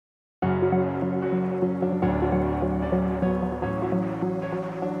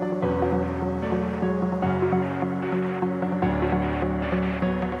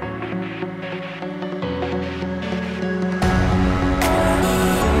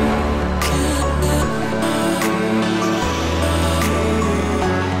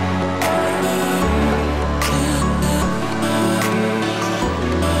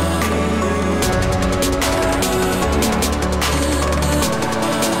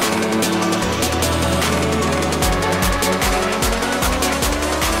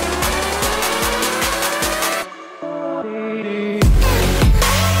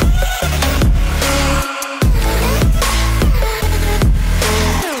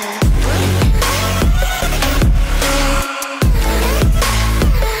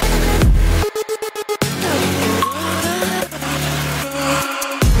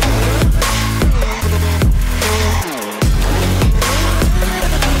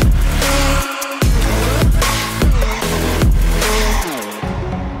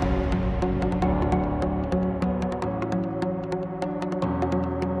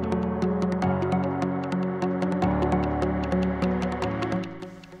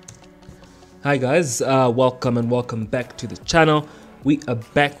Hi guys, welcome and welcome back to the channel. We are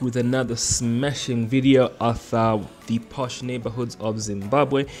back with another smashing video of the posh neighborhoods of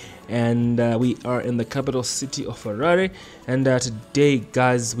Zimbabwe, and we are in the capital city of Harare. And today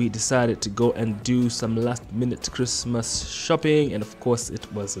guys, we decided to go and do some last minute Christmas shopping, and of course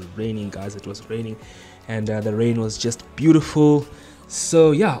it was raining guys, it was raining, and the rain was just beautiful. So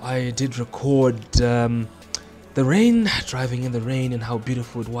yeah, I did record the rain, driving in the rain, and how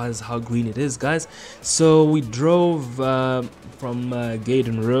beautiful it was, how green it is guys. So we drove from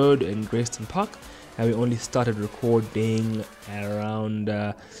Gaydon Road in Grayston Park, and we only started recording around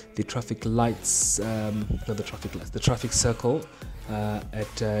the traffic lights, not the traffic lights, the traffic circle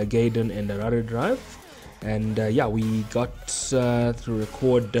at Gaydon and Harare Drive. And yeah, we got to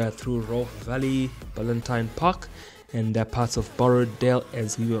record through Rolf Valley, Ballantyne Park, and parts of Borrowdale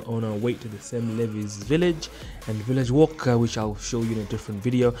as we were on our way to the St. Levy's Village and Village Walk, which I'll show you in a different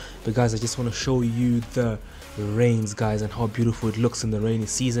video. But guys, I just want to show you the rains guys, and how beautiful it looks in the rainy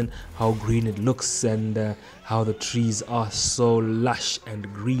season, how green it looks, and how the trees are so lush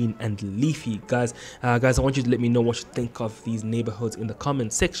and green and leafy guys. Guys, I want you to let me know what you think of these neighborhoods in the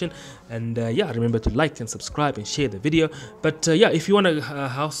comment section, and yeah, remember to like and subscribe and share the video. But yeah, if you want a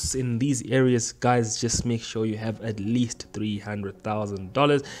house in these areas guys, just make sure you have at least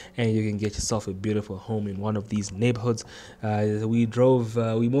 $300,000 and you can get yourself a beautiful home in one of these neighborhoods. We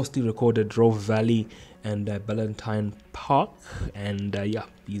mostly recorded Rolf Valley and Ballantyne Park, and yeah,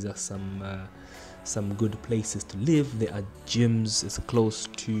 these are some good places to live. There are gyms. It's close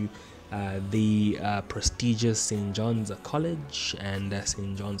to the prestigious St. John's College and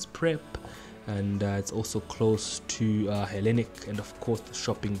St. John's Prep, and it's also close to Hellenic, and of course the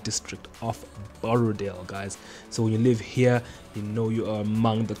shopping district of Borrowdale guys. So when you live here, you know you are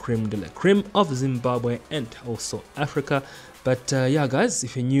among the creme de la creme of Zimbabwe and also Africa. But yeah guys,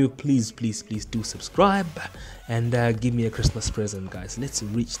 if you're new, please do subscribe and give me a Christmas present guys. Let's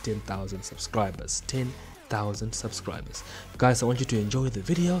reach 10,000 subscribers. 10,000 subscribers guys. I want you to enjoy the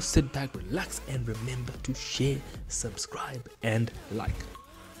video, sit back, relax, and remember to share, subscribe, and like.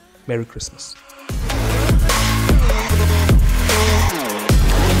 Merry Christmas.